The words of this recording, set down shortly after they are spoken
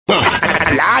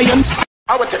lions.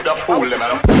 I would take that fool,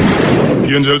 man.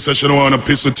 Angel says she don't want a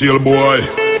piss with tail boy.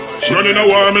 Running a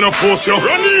war, me no force you.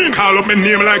 Running. Call up my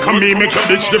name like a me, make your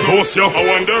bitch divorce you. I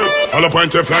wonder. All up on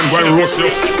Teflon, go and roast you.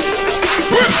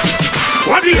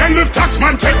 What the hell if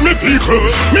taxman take me vehicle?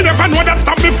 Me never know that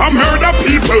stop me from murder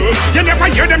people. You never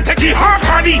hear them take the hawk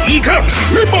or the eagle.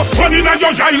 Me bust one in your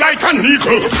eye like an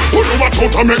eagle. Who know what how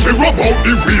to make me rub out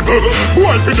the weevil?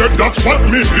 Boy, if you that's what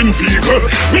me in vehicle.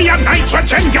 Me a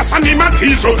nitrogen gas and him a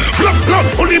diesel. Blood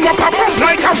full him up a bump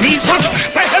like a weasel.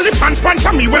 Say elephant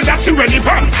sponsor me, well that's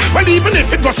irrelevant. Well even if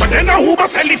it goes so then a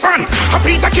Uber's elephant. A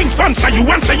Peter King sponsor you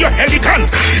and say you're elegant.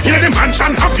 In the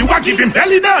mansion have you a give him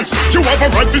belly dance. You have a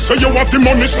right to say you have the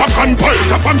money stock and pile.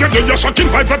 Tough on your day, you're shocking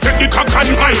vibes that take the cock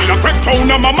and hide. A crack town,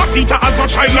 a mamacita as a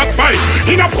child at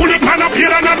 5. In a pull it man up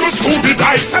here and a do Scooby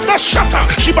dice. And the shutter,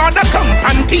 she bought a thump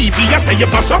and TV. I say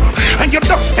you bust up, and you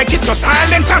just take it so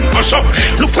silent and hush up.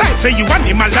 Look like say you want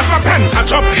him a love up and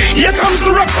touch up. Here comes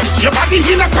the ruckus, your body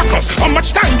in a caucus. How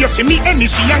much time you see me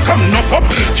NEC and come enough up?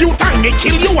 Few time they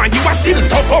kill you and you are still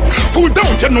tough up. Fool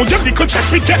down, you know your little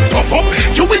checks we get tough up.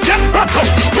 You will get back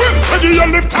up. Well, whether you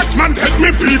live taxman take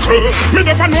me vehicle. Me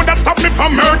never know that stop me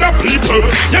from murder people.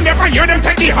 You never hear them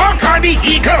take the hawk or the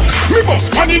eagle. Me bust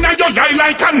one in your eye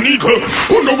like an eagle.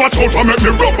 Who know what how to make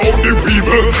me rub out the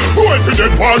people? Boy, if you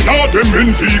dead war, now them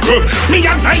in vehicle. Me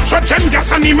a nitrogen gas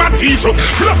and him a diesel.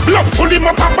 Blood full him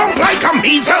up a bump like a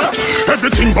measle.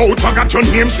 Everything bout forgot your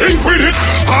name, sing with it.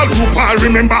 All who I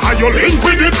remember how you link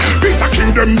with it. Peter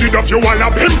King them did of you all a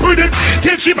pimp with it.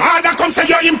 Till she bad and come say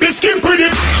you're imp skin with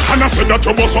it. And I said that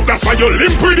you bust up, that's why you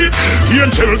limp with it. The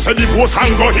angel said the force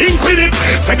and go ink with it.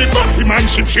 Said the dirty man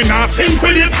ship she not sink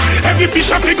with it. Every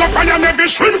fish a figure fire and every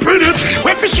shrimp with it.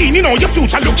 When fishing, you know your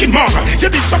future looking more.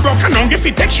 You did so broken on, you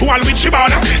fit textual with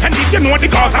Shibata. And if you know the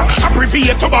Gaza,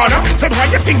 abbreviate to border. Said why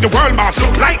you think the world boss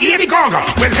look like Lady Gaga?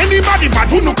 Well anybody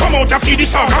bad who no come out and feed the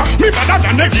saga. Me better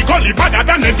than every gully, better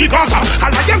than every Gaza.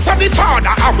 Alliance of the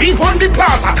father, and we won the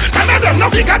plaza. None of them no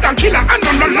bigger than killer and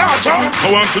none no larger. I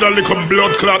want to the little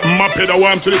blood clot moped. I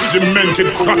want to this demented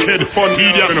crackhead fun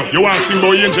idiot. You want to sing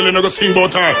about Angel and I go sing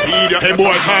about her. Hey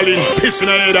boy, calling, piss in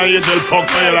her head and Angel fuck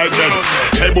fire like that.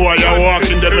 Hey boy, you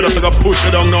walking there, but I go push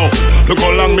it down now. Look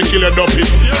how long me kill a duppy.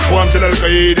 Want to the little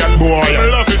idiot boy.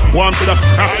 Want to the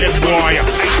crackhead boy.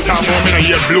 Talk about me no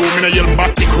yell blue, me no yell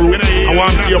batty crew. I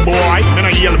want to your boy, me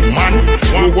no yell man.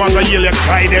 You want to yell you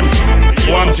cry them.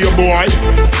 Want to your boy.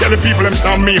 Tell the people them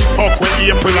say me fuck with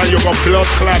April and you got blood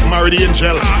clot married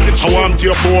Angel. I want to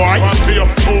your boy.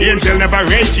 Angel never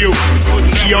rate you.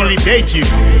 She only date you.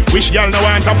 Wish y'all no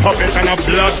want a puppet and a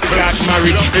blood clot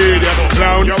marriage. Idiot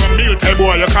clown. Hey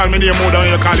boy, you call me name more than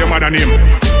you call your mother name.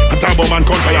 I talk about man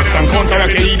Counteraction.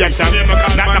 Counteraction idiot son.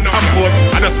 Not the campus.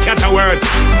 I just scatter word.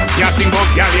 You sing about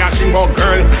girl, you sing about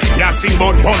girl. You sing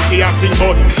about bounty, you sing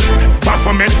about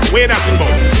Baphomet. Where you sing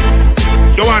about?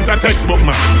 You want a textbook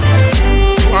man.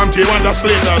 You want a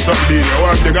slate or something. You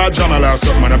want to go a journal or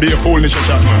something man. I be a fool in the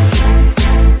chat man.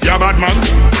 You bad man.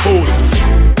 Fool.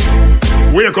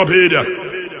 Wake up idiot.